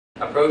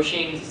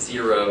approaching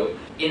zero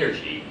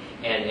energy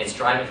and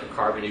striving for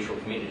carbon neutral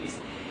communities.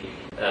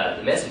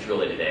 The message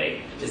really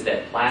today is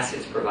that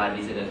plastics provide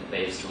these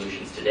innovative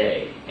solutions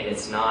today, and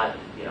it's not,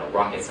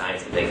 rocket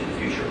science and things in the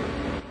future.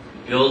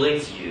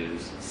 Buildings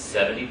use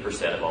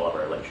 70% of all of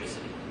our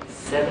electricity.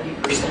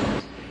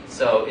 70%.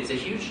 So it's a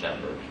huge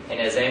number. And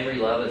as Amory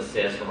Lovins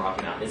says from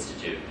Rocky Mountain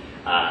Institute,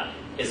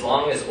 as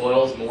long as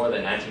oil's more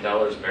than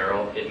 $19 a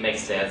barrel, it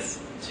makes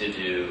sense to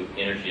do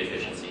energy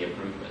efficiency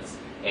improvements.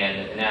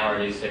 And now our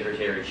new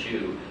Secretary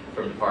Chu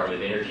from the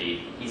Department of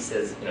Energy, he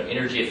says,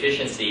 energy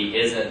efficiency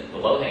isn't the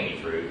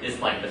low-hanging fruit. It's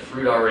like the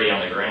fruit already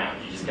on the ground.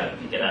 You just got to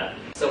pick it up.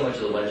 So much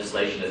of the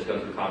legislation that's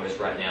going through Congress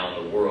right now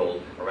in the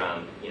world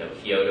around,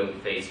 Kyoto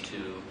Phase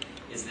 2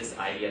 is this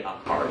idea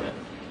of carbon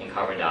and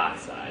carbon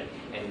dioxide.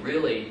 And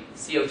really,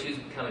 CO2 is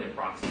becoming a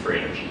proxy for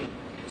energy.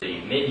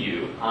 The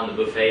menu on the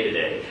buffet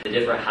today, the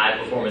different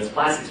high-performance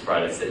plastics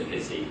products that you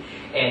can see.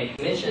 And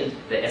you mentioned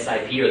the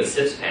SIP or the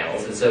SIPS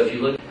panels, and so if you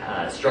look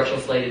at structural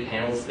insulated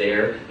panels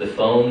there, the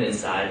foam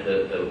inside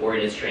the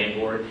oriented strand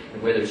board,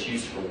 and whether it's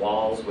used for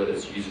walls, whether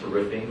it's used for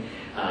roofing,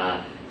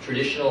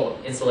 traditional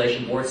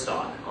insulation board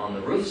stock on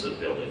the roofs of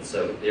buildings.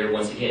 So there,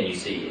 once again, you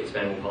see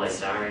expandable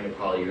polystyrene and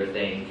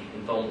polyurethane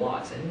and foam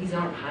blocks. And these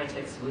aren't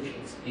high-tech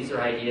solutions. These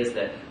are ideas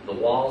that the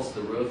walls,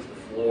 the roof,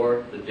 the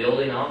floor, the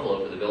building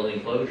envelope, or the building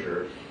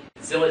enclosure,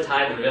 seal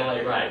tight and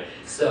ventilate right.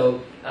 So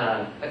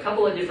a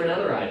couple of different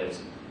other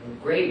items.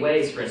 Great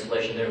ways for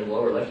insulation there in the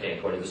lower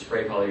left-hand corner, the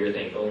spray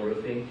polyurethane foam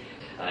roofing,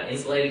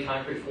 insulated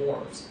concrete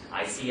forms,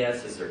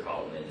 ICFs as they're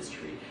called in the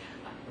industry.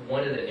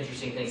 One of the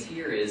interesting things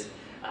here is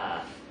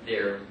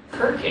they're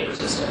hurricane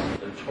resistant,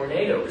 they're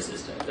tornado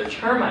resistant, they're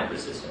termite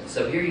resistant.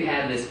 So here you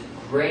have this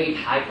great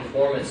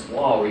high-performance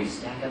wall where you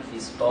stack up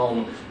these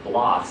foam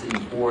blocks and you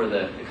pour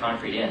the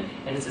concrete in,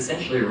 and it's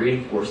essentially a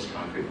reinforced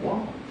concrete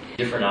wall.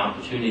 Different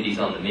opportunities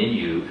on the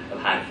menu of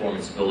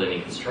high-performance building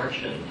and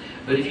construction.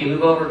 But if you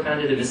move over kind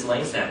of to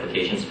miscellaneous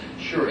applications,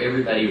 sure,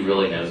 everybody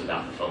really knows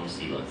about the foam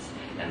sealants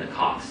and the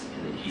caulks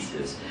and the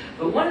adhesives.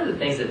 But one of the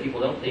things that people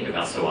don't think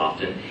about so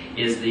often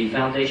is the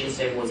foundation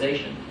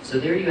stabilization. So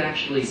there you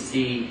actually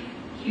see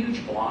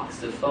huge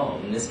blocks of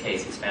foam, in this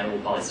case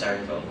expandable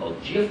polystyrene foam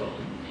called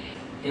geofoam,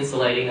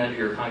 insulating under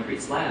your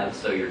concrete slabs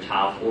so your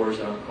tile floors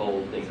aren't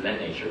cold, things of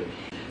that nature.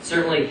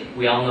 Certainly,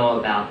 we all know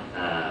about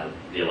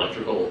the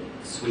electrical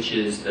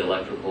switches, the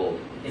electrical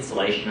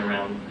insulation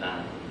around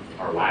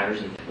our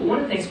wires. But one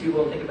of the things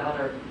people don't think about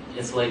are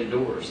insulated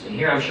doors. And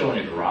here I'm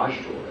showing a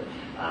garage door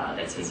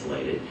that's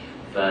insulated.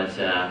 But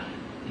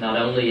not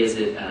only is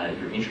it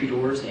your entry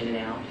doors in and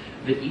out,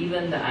 but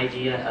even the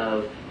idea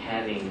of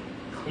having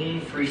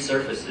clean, free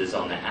surfaces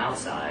on the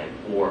outside,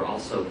 or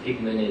also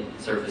pigmented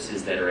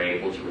surfaces that are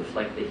able to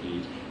reflect the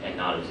heat and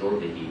not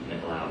absorb the heat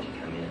and allow it to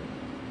come in.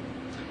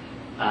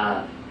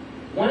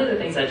 One of the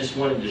things I just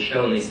wanted to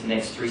show in these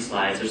next 3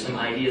 slides are some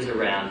ideas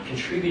around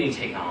contributing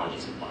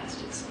technologies of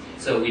plastics.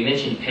 So we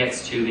mentioned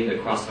PEX tubing, the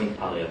cross-linked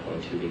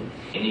polyethylene tubing.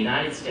 In the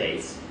United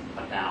States,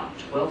 about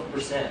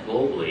 12%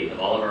 globally of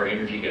all of our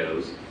energy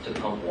goes to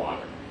pump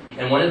water.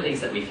 And one of the things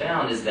that we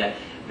found is that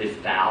the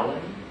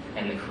fouling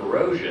and the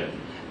corrosion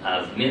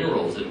of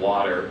minerals in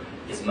water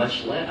is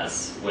much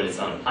less when it's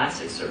on a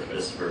plastic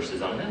surface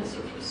versus on a metal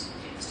surface.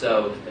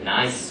 So the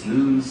nice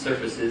smooth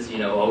surfaces,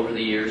 over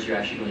the years you're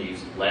actually going to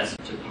use less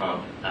to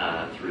pump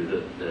through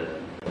the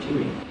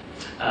tubing.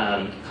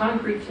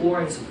 Concrete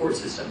flooring support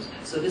systems.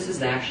 So this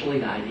is actually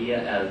the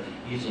idea of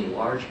using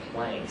large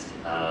planks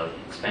of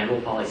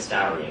expandable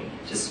polystyrene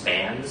to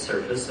span the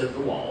surface of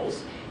the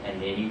walls,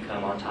 and then you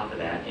come on top of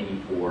that and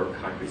you pour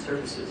concrete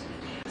surfaces.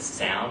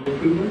 Sound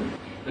improvement,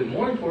 but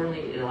more importantly,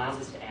 it allows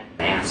us to add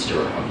mass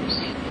to our homes.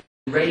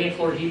 Radiant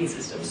floor heating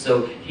systems.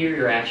 So here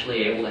you're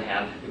actually able to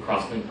have the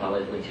cross-linked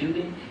polyethylene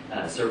tubing,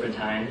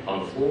 serpentine on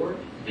the floor,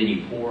 then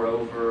you pour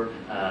over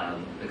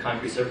the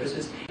concrete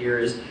surfaces. Here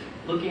is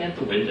looking at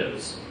the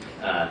windows.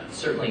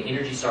 Certainly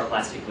Energy Star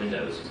plastic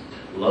windows,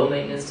 low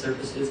maintenance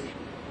surfaces.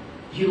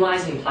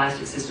 Utilizing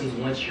plastic systems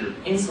once you're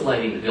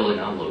insulating the building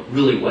envelope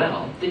really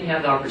well, then you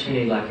have the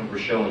opportunity like we're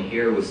showing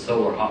here with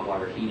solar hot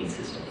water heating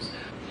systems.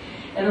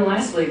 And then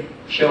lastly,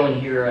 showing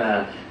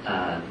here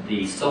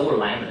the solar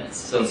laminates.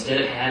 So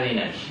instead of having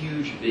a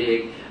huge,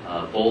 big,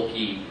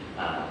 bulky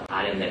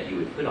item that you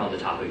would put on the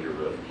top of your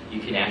roof,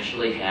 you can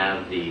actually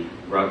have the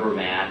rubber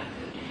mat,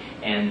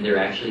 and they're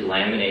actually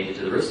laminated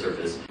to the roof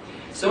surface.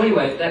 So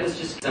anyway, that was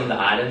just some of the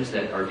items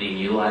that are being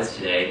utilized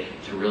today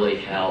to really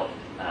help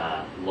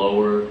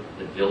lower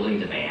the building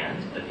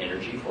demand of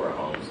energy for our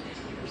homes.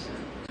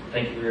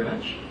 Thank you very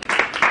much.